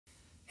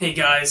Hey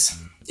guys,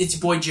 it's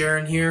your boy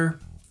Jaren here.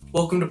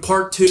 Welcome to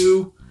part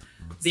 2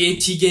 of the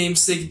AT game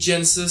Sega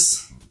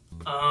Genesis.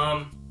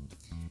 If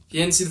you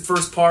didn't see the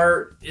first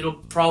part, it'll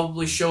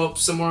probably show up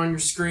somewhere on your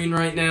screen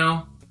right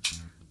now.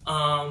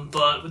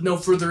 But with no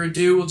further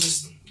ado, we'll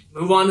just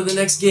move on to the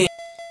next game.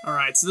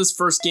 Alright, so this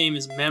first game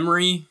is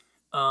Memory.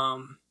 I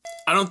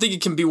don't think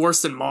it can be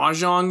worse than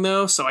Mahjong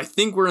though, so I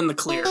think we're in the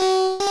clear.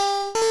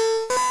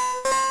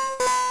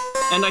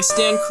 And I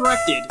stand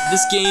corrected,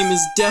 this game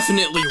is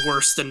definitely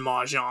worse than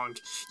Mahjong.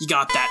 You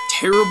got that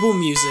terrible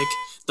music,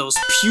 those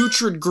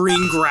putrid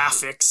green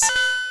graphics.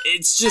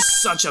 It's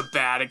just such a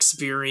bad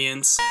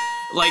experience.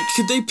 Like,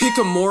 could they pick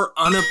a more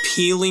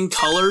unappealing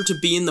color to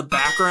be in the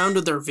background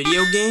of their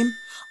video game?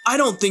 I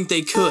don't think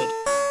they could.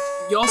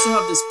 You also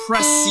have this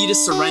press C to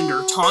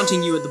surrender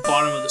taunting you at the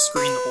bottom of the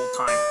screen the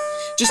whole time.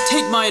 Just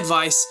take my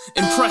advice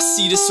and press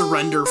C to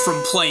surrender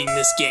from playing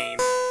this game.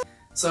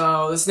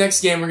 So, this next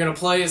game we're gonna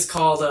play is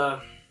called,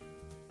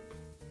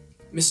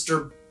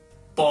 Mr.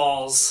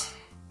 Balls.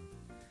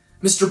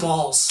 Mr.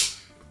 Balls.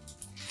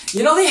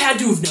 You know, they had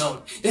to have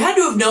known. They had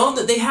to have known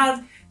that they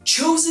had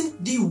chosen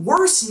the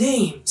worst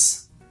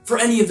names for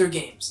any of their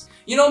games.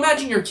 You know,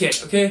 imagine you're a kid,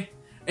 okay?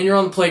 And you're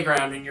on the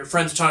playground and your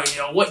friends are telling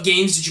you, what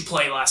games did you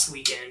play last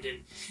weekend?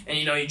 And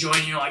you know, you join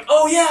and you're like,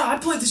 oh yeah, I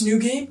played this new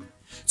game.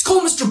 It's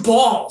called Mr.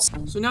 Balls.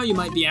 So now you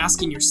might be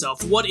asking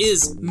yourself, what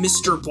is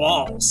Mr.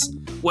 Balls?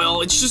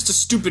 Well, it's just a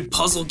stupid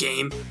puzzle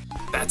game.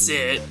 That's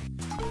it.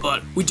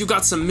 But we do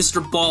got some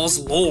Mr. Balls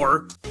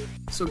lore.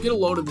 So get a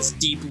load of this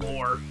deep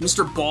lore.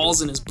 Mr.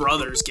 Balls and his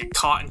brothers get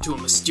caught into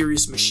a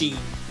mysterious machine.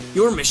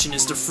 Your mission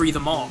is to free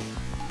them all.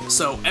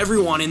 So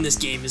everyone in this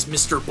game is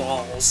Mr.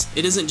 Balls.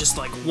 It isn't just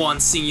like one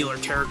singular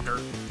character.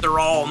 They're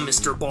all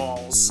Mr.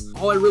 Balls.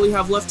 All I really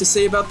have left to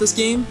say about this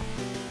game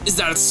is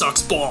that it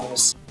sucks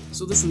balls.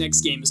 So this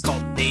next game is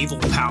called Naval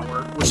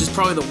Power, which is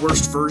probably the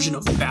worst version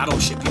of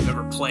Battleship you've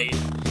ever played.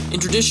 In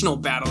traditional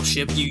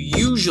Battleship, you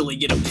usually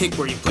get a pick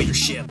where you put your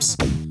ships.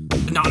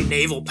 But not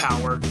Naval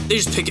Power, they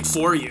just pick it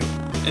for you.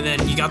 And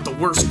then you got the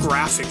worst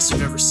graphics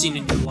you've ever seen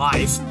in your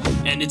life,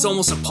 and it's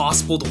almost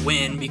impossible to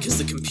win because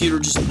the computer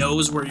just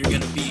knows where you're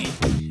gonna be.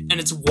 And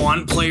it's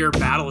one-player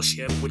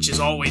Battleship, which is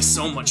always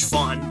so much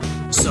fun,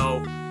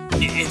 so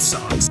it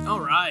sucks.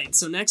 Alright,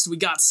 so next we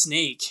got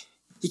Snake.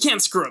 You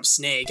can't screw up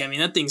Snake. I mean,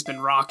 that thing's been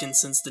rocking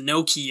since the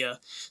Nokia,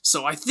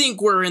 so I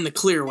think we're in the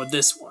clear with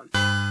this one.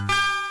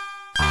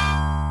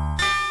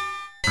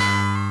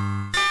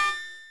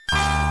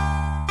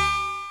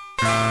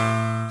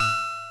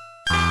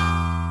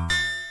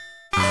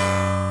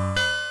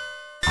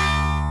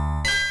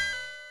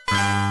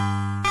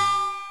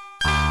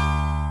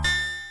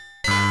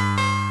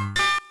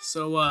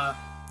 So,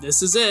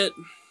 this is it.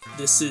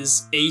 This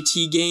is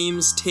AT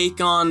Games'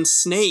 take on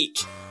Snake.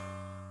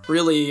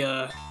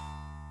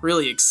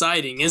 Really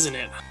exciting, isn't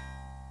it?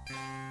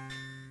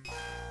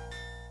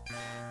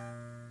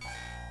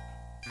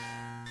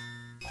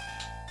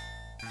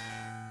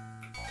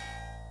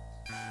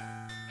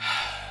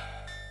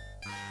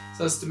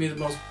 So that's to me the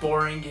most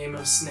boring game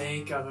of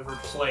Snake I've ever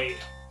played.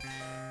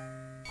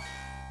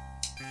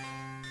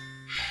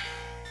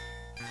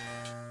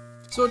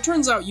 So it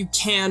turns out you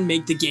can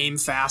make the game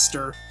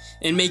faster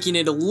and making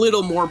it a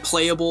little more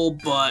playable,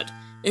 but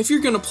if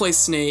you're gonna play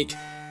Snake,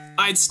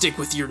 I'd stick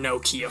with your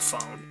Nokia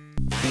phone.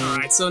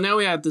 Alright, so now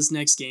we have this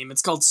next game.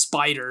 It's called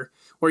Spider,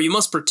 where you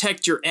must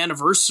protect your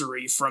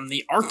anniversary from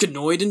the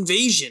Arkanoid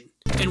invasion.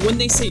 And when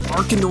they say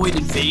Arkanoid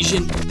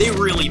invasion, they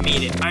really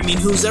mean it. I mean,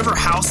 whose ever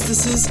house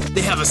this is,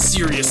 they have a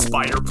serious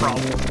spider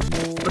problem.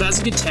 But as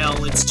you can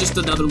tell, it's just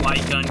another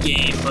light gun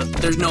game, but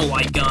there's no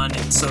light gun,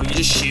 and so you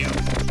just shoot.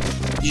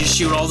 You just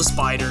shoot all the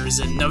spiders,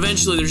 and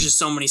eventually there's just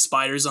so many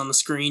spiders on the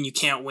screen you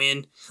can't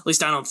win. At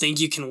least I don't think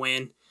you can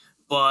win.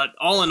 But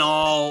all in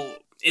all,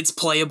 it's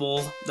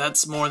playable.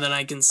 That's more than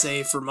I can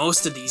say for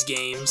most of these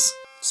games.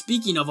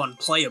 Speaking of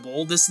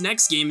unplayable, this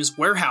next game is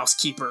Warehouse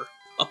Keeper,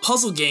 a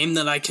puzzle game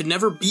that I could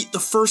never beat the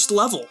first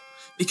level,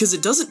 because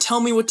it doesn't tell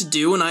me what to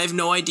do and I have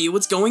no idea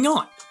what's going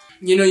on.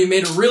 You know, you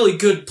made a really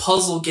good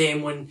puzzle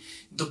game when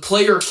the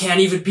player can't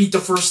even beat the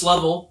first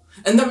level,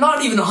 and they're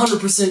not even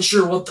 100%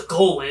 sure what the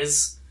goal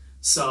is.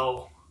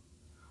 So,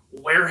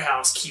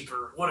 Warehouse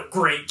Keeper, what a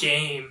great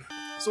game.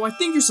 So I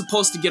think you're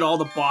supposed to get all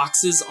the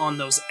boxes on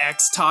those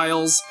X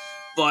tiles,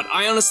 but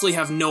I honestly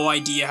have no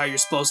idea how you're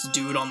supposed to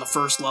do it on the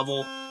first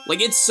level.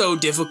 Like, it's so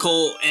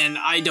difficult, and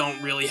I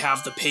don't really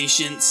have the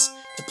patience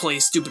to play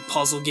a stupid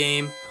puzzle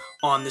game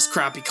on this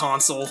crappy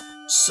console,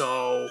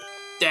 so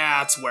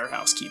that's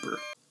Warehouse Keeper.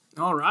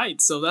 Alright,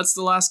 so that's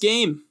the last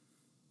game.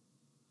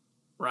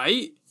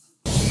 Right?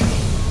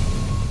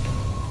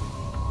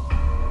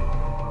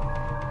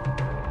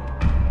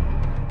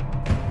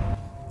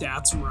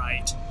 That's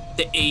right.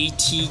 The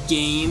AT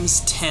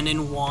Games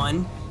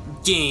 10-in-1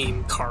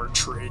 game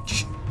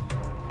cartridge.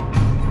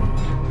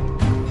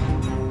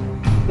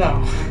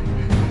 No.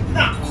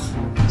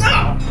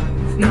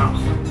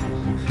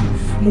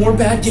 More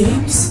bad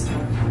games?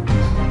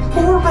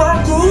 More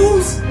bad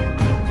games?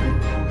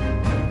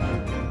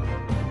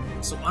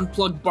 So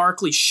unplug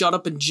Barkley Shut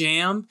Up and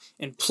Jam,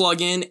 and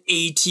plug in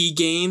AT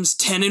Games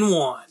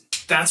 10-in-1.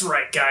 That's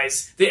right,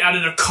 guys. They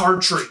added a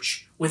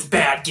cartridge with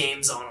bad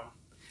games on them.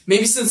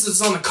 Maybe since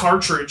it's on the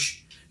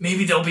cartridge,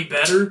 maybe they'll be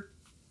better?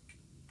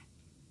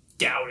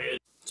 Doubt it.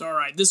 It's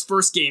alright, this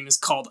first game is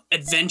called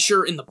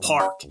Adventure in the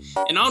Park.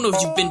 And I don't know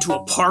if you've been to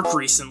a park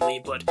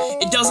recently, but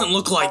it doesn't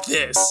look like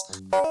this.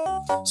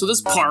 So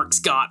this park's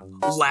got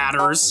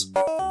ladders,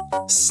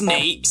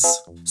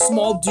 snakes,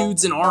 small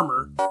dudes in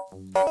armor,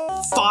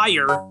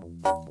 fire,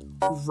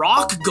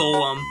 rock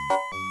golem,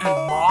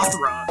 and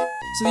Mothra.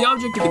 So the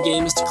object of the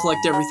game is to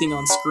collect everything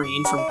on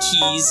screen, from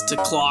keys to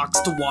clocks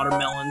to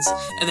watermelons,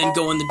 and then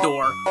go in the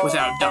door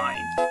without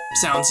dying.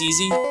 Sounds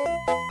easy?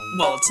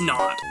 Well, it's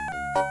not.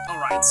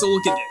 Alright, so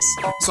look at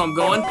this. So I'm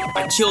going,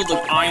 I killed an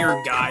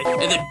iron guy,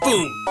 and then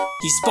boom!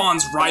 He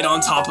spawns right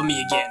on top of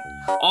me again.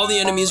 All the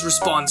enemies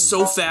respawn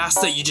so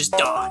fast that you just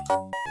die.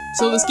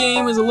 So this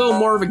game is a little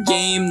more of a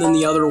game than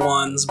the other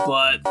ones,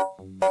 but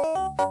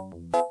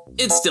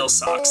it still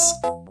sucks.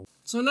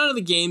 So none of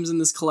the games in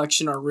this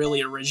collection are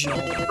really original.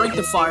 Break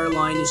the Fire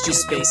Line is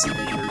just Space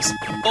Invaders.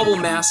 Bubble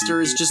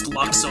Master is just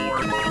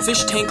Luxor.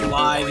 Fish Tank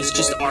Live is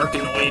just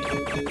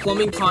Arkanoid.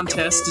 Plumbing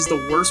Contest is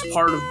the worst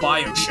part of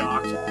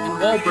Bioshock. And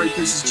Wall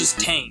Breakers is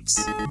just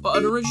Tanks. But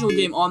an original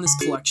game on this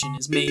collection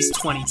is Maze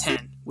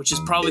 2010, which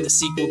is probably the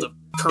sequel to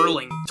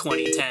Curling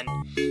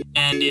 2010.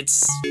 And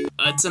it's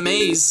a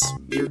maze.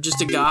 You're just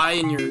a guy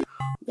and you're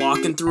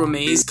walking through a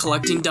maze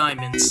collecting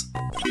diamonds.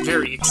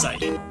 Very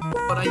exciting.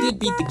 But I did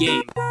beat the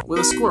game, with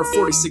a score of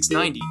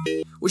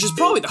 4690, which is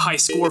probably the high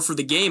score for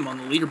the game on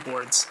the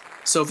leaderboards.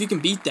 So if you can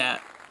beat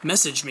that,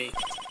 message me.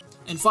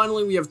 And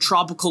finally we have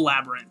Tropical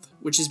Labyrinth,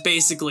 which is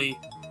basically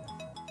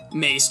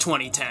Maze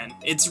 2010.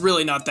 It's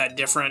really not that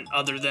different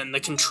other than the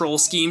control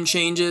scheme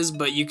changes,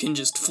 but you can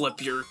just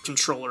flip your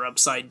controller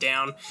upside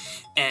down,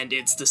 and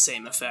it's the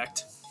same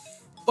effect.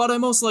 But I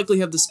most likely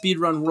have the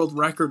speedrun world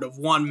record of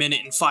 1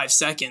 minute and 5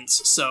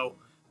 seconds, so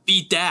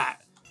beat that.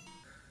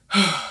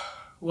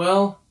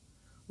 Well,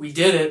 we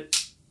did it.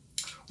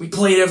 We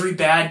played every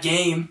bad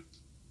game.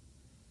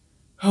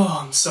 Oh,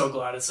 I'm so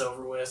glad it's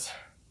over with.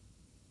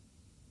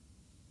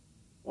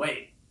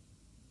 Wait.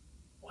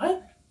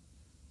 What?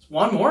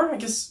 One more? I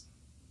guess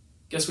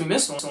we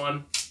missed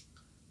one.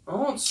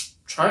 Well, let's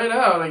try it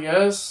out, I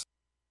guess.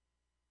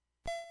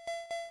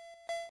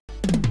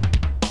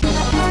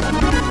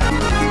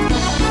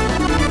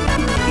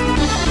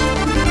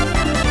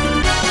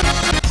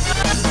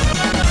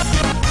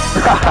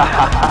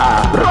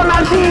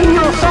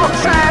 Ronaldinho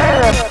Soccer!